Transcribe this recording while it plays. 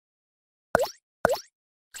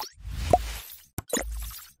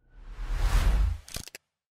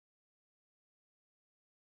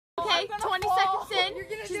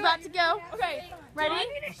about to go. Okay, ready?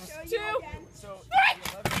 2, 3.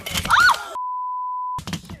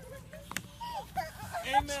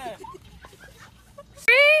 Amen.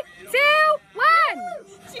 3, 2, 1.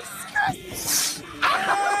 Jesus Christ.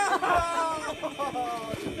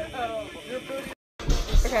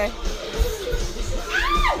 Okay.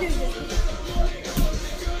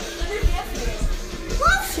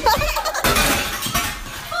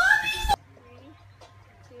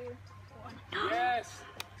 Yes.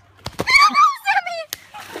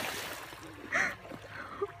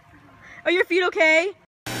 Are your feet okay?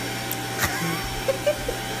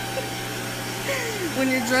 When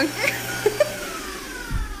you're drunk.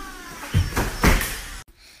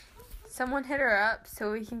 Someone hit her up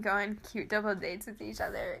so we can go on cute double dates with each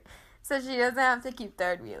other, so she doesn't have to keep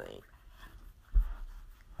third wheeling.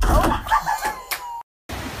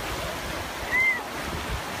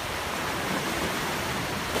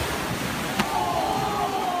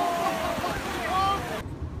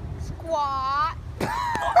 Squat.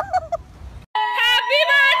 Happy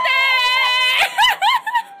birthday!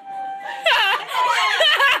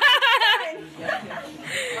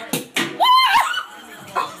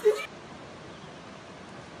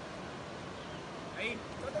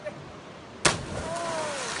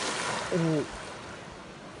 Oh.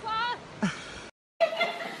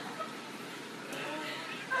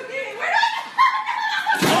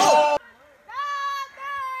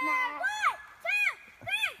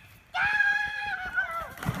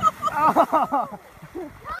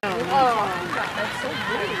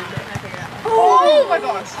 Oh my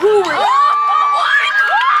gosh!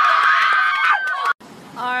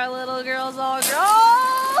 Our little girl's all grown.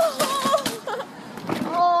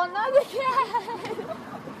 Oh, another cat!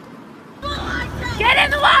 Get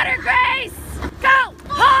in the water, Grace! Go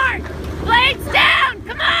hard! Blades down!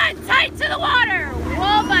 Come on! Tight to the water!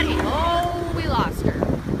 Whoa, buddy! Oh, we lost her.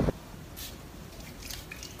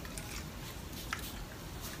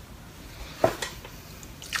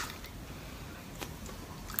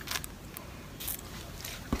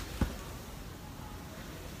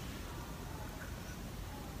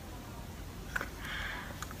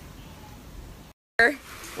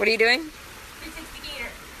 What are you doing?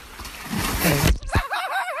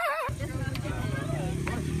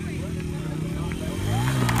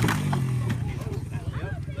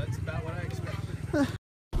 That's about what I expected.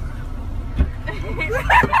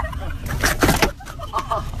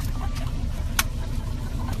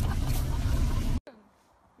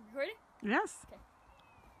 Ready? Yes.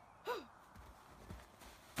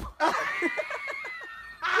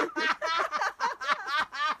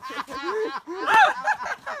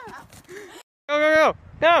 Go, go, go!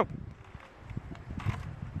 Go!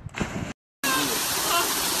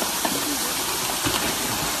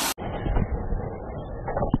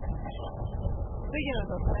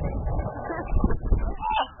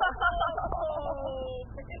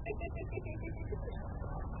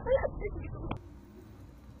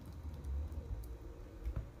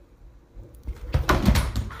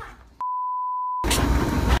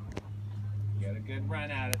 Get a good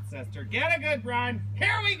run at it, sister. Get a good run.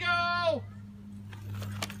 Here we go!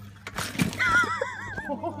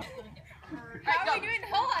 How are we doing?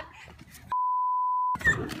 Hold on.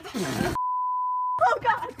 Oh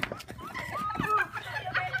God.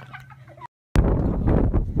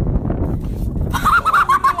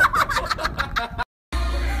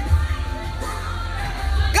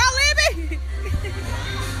 Go, Libby!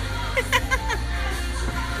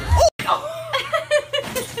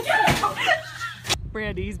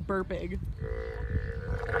 Brandy's burping.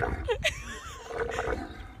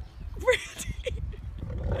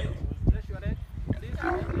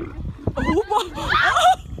 Oh my!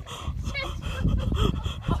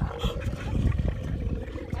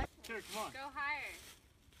 Kara, come on. Go higher.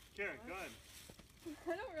 Kara, go ahead. I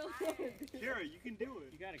don't really know. Kara, you can do it.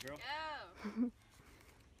 You got it, girl. Go.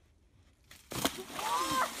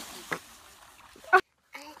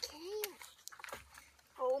 I can't.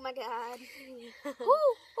 Oh my God. Woo!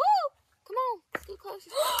 Woo! Come on, let's get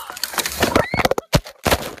closer.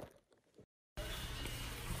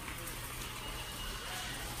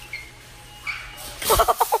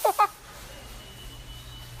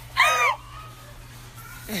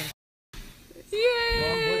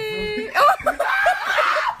 Yay!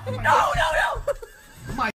 No, no, no!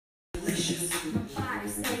 My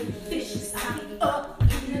Up in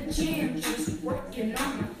the gym, just working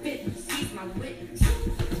on my fitness. He's my witness.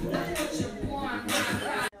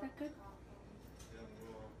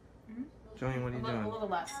 Jillian, what are you doing? A little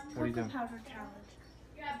less. What are you doing? Powder challenge.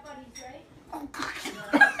 You got buddies, right? Oh God.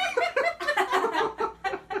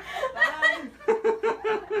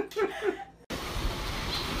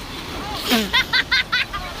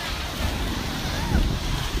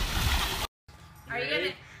 you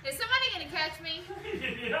gonna? Is somebody gonna catch me?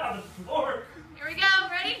 Yeah, the floor. Here we go.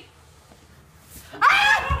 Ready?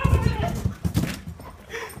 Ah!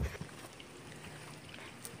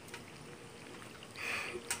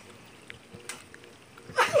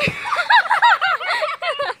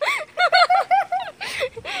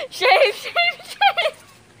 Shave, shave, shave.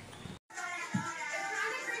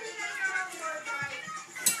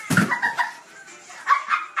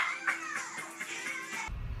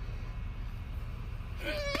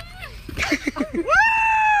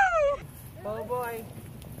 Oh boy.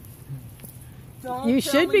 You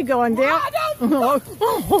should be going down.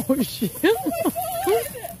 Oh shit.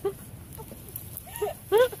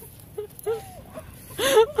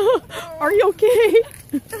 Are you okay?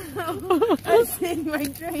 I saved my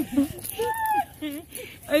drink.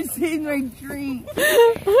 I saved my drink. And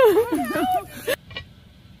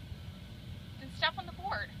step on the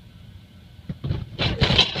board.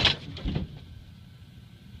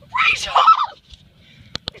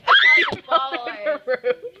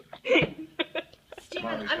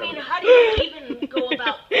 Steven, I mean, how do you even go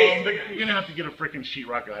about? You're gonna have to get a freaking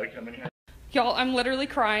sheetrock guy to come in here. Y'all, I'm literally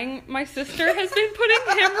crying. My sister has been putting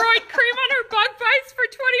hemorrhoid cream on her bug bites for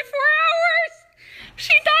 24 hours.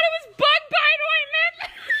 She thought it was bug bite ointment.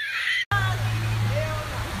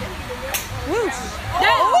 Woo!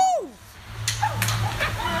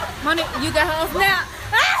 Money, you got off now.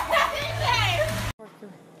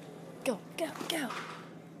 Go, go, go.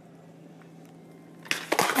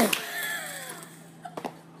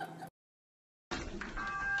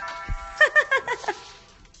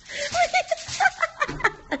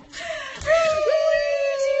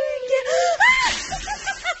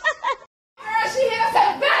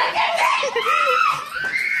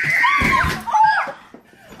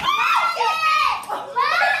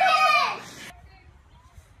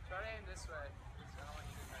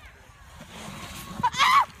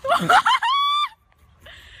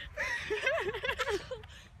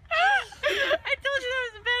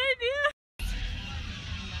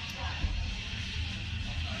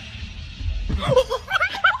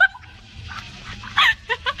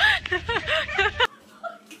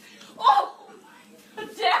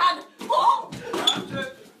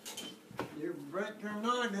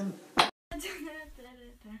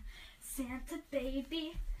 Santa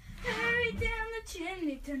baby, hurry down the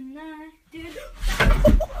chimney tonight, dude.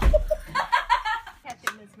 Kept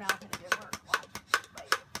in his mouth and it didn't work.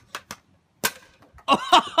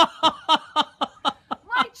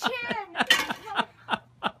 My chin!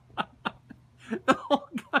 The whole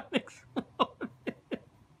gun exploded.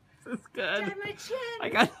 This is good. Dad, my chin! I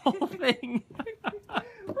got the whole thing.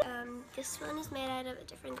 This one is made out of a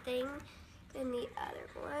different thing than the other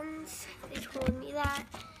ones. They told me that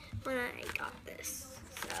when I got this.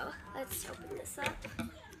 So let's open this up.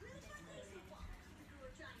 And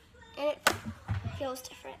it feels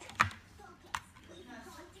different.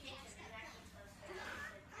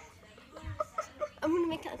 I'm gonna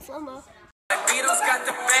make that in slow-mo. Beatles got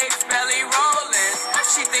the bass belly rolling.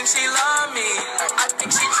 She thinks she love me. I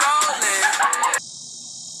think she trolling.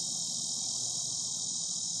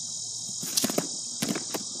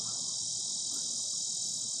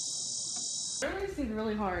 This seems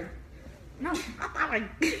really hard. No, not that one.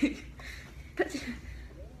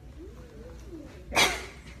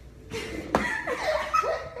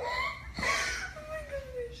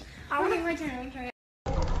 I want to take my turn. Try it.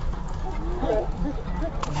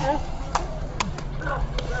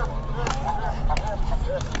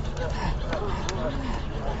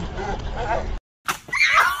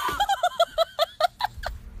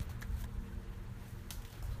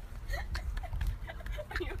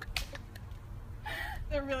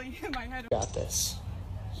 They're really in my head. Got this.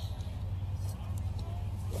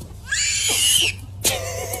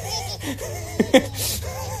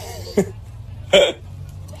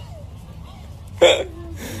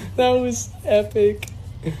 That was epic.